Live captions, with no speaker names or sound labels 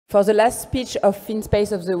For the last speech of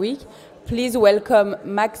FinSpace of the week, please welcome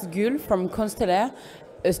Max Gulde from ConstellR,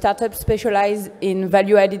 a startup specialized in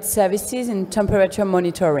value-added services in temperature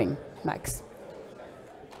monitoring. Max.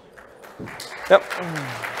 Yep.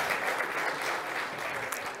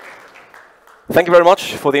 Thank you very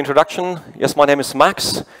much for the introduction. Yes, my name is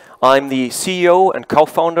Max. I'm the CEO and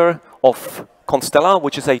co-founder of ConstellR,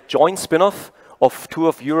 which is a joint spin-off of two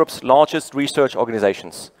of Europe's largest research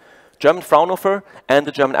organizations, German Fraunhofer and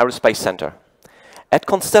the German Aerospace Center. At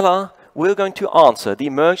ConstellR, we're going to answer the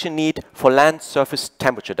emerging need for land surface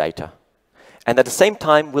temperature data. And at the same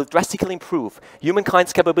time, we'll drastically improve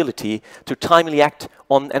humankind's capability to timely act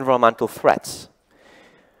on environmental threats.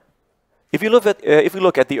 If we look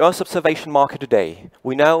at the Earth observation market today,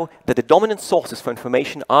 we know that the dominant sources for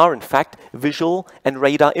information are, in fact, visual and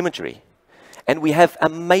radar imagery. And we have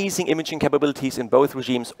amazing imaging capabilities in both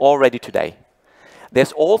regimes already today.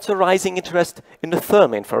 There's also rising interest in the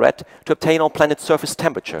thermal infrared to obtain our planet's surface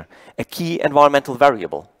temperature, a key environmental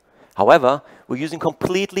variable. However, we're using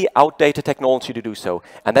completely outdated technology to do so,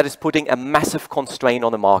 and that is putting a massive constraint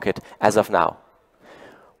on the market as of now.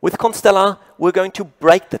 With ConstellR, we're going to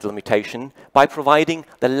break that limitation by providing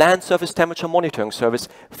the land surface temperature monitoring service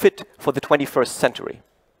fit for the 21st century.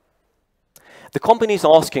 The companies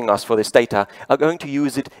asking us for this data are going to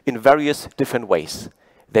use it in various different ways.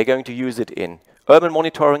 They're going to use it in urban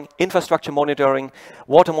monitoring, infrastructure monitoring,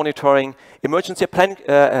 water monitoring,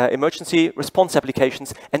 emergency response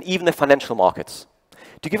applications, and even the financial markets.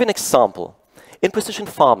 To give an example, in precision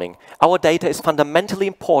farming, our data is fundamentally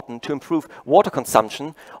important to improve water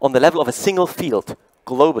consumption on the level of a single field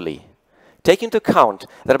globally. Take into account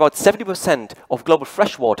that about 70% of global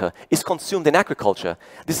freshwater is consumed in agriculture.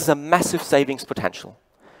 This is a massive savings potential.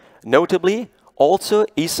 Notably, also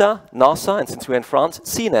ESA, NASA, and since we're in France,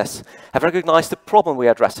 CNS have recognized the problem we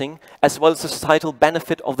are addressing, as well as the societal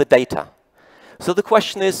benefit of the data. So the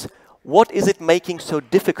question is, what is it making so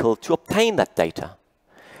difficult to obtain that data?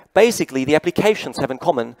 Basically, the applications have in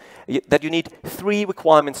common that you need three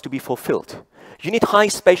requirements to be fulfilled. You need high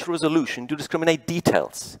spatial resolution to discriminate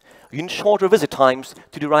details. You need shorter visit times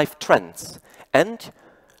to derive trends. And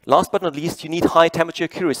last but not least, you need high temperature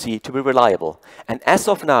accuracy to be reliable. And as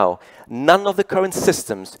of now, none of the current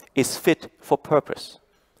systems is fit for purpose.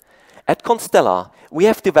 At ConstellR, we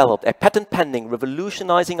have developed a patent-pending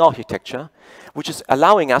revolutionizing architecture, which is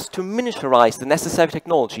allowing us to miniaturize the necessary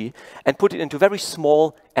technology and put it into very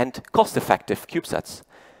small and cost-effective CubeSats,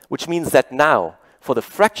 which means that now, for the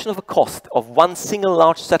fraction of the cost of one single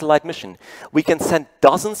large satellite mission, we can send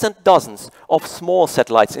dozens and dozens of small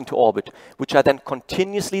satellites into orbit, which are then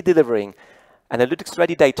continuously delivering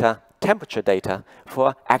analytics-ready data, temperature data,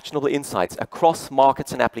 for actionable insights across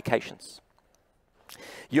markets and applications.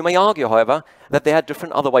 You may argue, however, that there are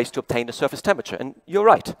different other ways to obtain the surface temperature, and you're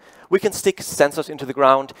right. We can stick sensors into the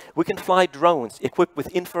ground, we can fly drones equipped with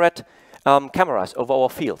infrared cameras over our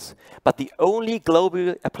fields, but the only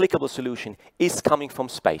globally applicable solution is coming from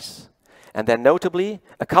space. And then notably,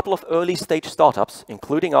 a couple of early-stage startups,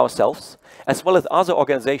 including ourselves, as well as other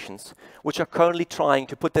organizations, which are currently trying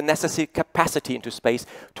to put the necessary capacity into space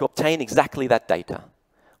to obtain exactly that data.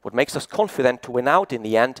 What makes us confident to win out in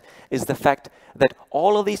the end is the fact that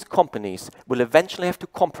all of these companies will eventually have to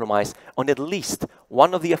compromise on at least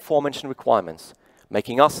one of the aforementioned requirements,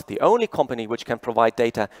 making us the only company which can provide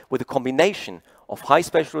data with a combination of high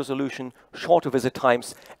spatial resolution, shorter visit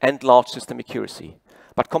times, and large system accuracy.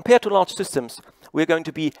 But compared to large systems, we're going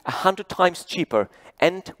to be 100 times cheaper,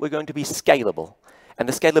 and we're going to be scalable. And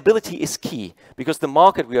the scalability is key, because the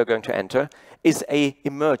market we are going to enter is an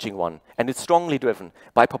emerging one, and it's strongly driven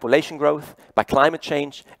by population growth, by climate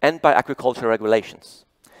change, and by agricultural regulations.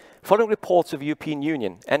 Following reports of the European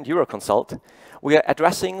Union and Euroconsult, we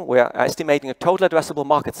are estimating a total addressable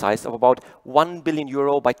market size of about €1 billion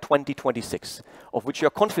by 2026, of which we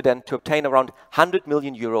are confident to obtain around €100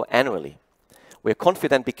 million annually. We're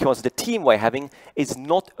confident because the team we're having is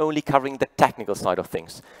not only covering the technical side of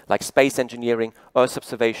things, like space engineering, Earth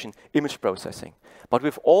observation, image processing, but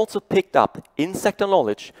we've also picked up in-sector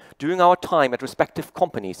knowledge during our time at respective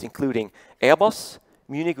companies, including Airbus,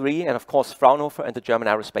 Munich Re, and of course Fraunhofer and the German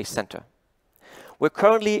Aerospace Center. We're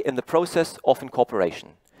currently in the process of incorporation.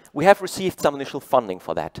 We have received some initial funding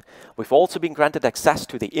for that. We've also been granted access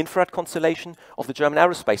to the infrared constellation of the German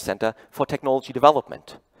Aerospace Center for technology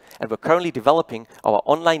development. And we're currently developing our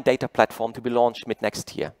online data platform to be launched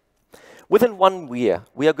mid-next year. Within 1 year,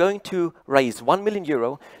 we are going to raise €1 million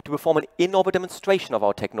to perform an in-orbit demonstration of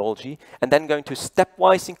our technology, and then going to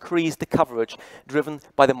stepwise increase the coverage driven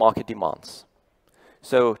by the market demands.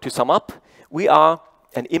 So to sum up, we are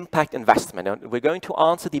and impact investment. And we're going to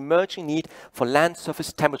answer the emerging need for land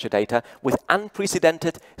surface temperature data with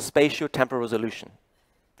unprecedented spatiotemporal resolution.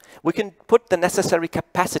 We can put the necessary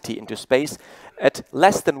capacity into space at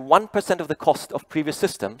less than 1% of the cost of previous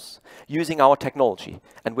systems using our technology.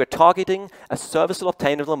 And we're targeting a serviceable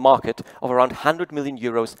obtainable market of around 100 million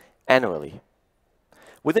euros annually.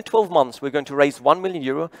 Within 12 months, we're going to raise 1 million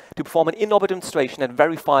euro to perform an in-orbit demonstration and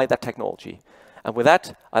verify that technology. And with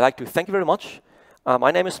that, I'd like to thank you very much.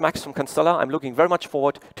 My name is Max from ConstellR. I'm looking very much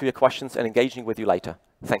forward to your questions and engaging with you later.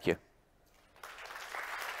 Thank you.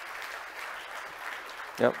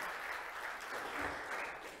 Yep.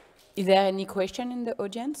 Is there any question in the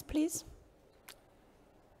audience, please?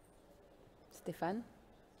 Stéphane?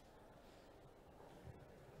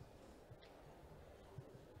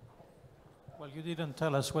 Well, you didn't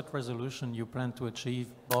tell us what resolution you plan to achieve,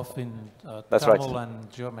 both in That's thermal right.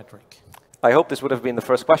 and geometric. I hope this would have been the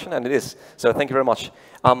first question, and it is. So thank you very much.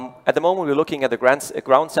 At the moment, we're looking at the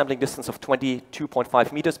ground sampling distance of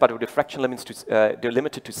 22.5 meters, but with diffraction limits they're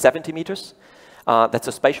limited to 70 meters. That's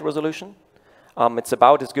a spatial resolution. It's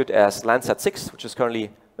about as good as Landsat 6, which is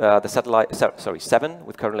currently the satellite, 7,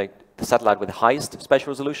 with currently the satellite with the highest spatial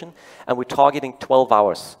resolution, and we're targeting 12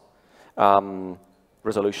 hours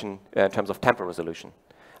resolution in terms of temporal resolution.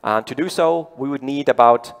 To do so, we would need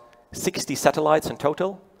about 60 satellites in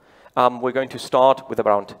total. We're going to start with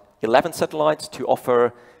around 11 satellites to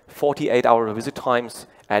offer 48-hour visit times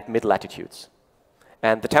at mid-latitudes.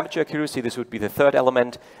 And the temperature accuracy, this would be the third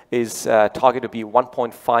element, is targeted to be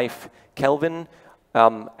 1.5 Kelvin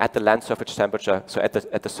at the land surface temperature, so at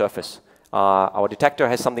the surface. Our detector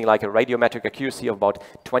has something like a radiometric accuracy of about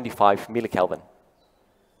 25 millikelvin.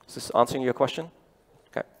 Is this answering your question?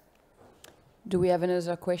 Okay. Do we have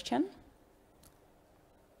another question?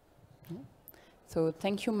 So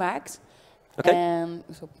thank you, Max. Okay. And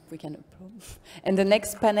so we can approve. And the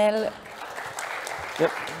next panel.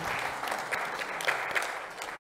 Yep.